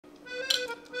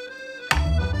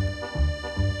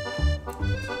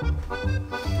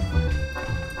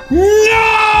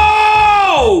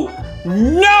No!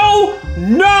 No!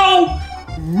 No!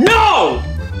 No!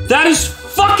 That is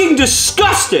fucking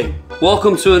disgusting!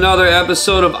 Welcome to another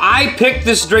episode of I picked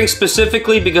this drink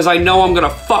specifically because I know I'm gonna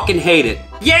fucking hate it.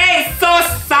 Yay! So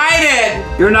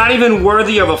excited! You're not even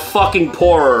worthy of a fucking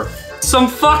pourer. Some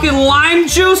fucking lime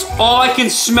juice? All I can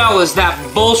smell is that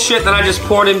bullshit that I just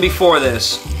poured in before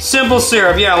this. Simple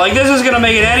syrup, yeah, like this is gonna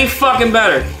make it any fucking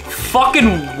better.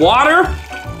 Fucking water?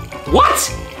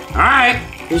 What? Alright,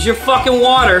 here's your fucking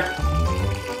water.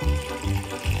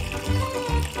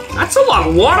 That's a lot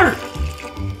of water.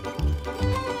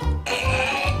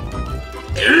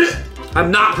 I'm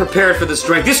not prepared for this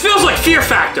drink. This feels like Fear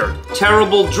Factor.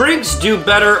 Terrible drinks do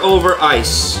better over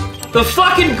ice. The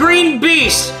fucking green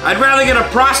beast! I'd rather get a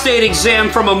prostate exam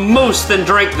from a moose than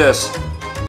drink this.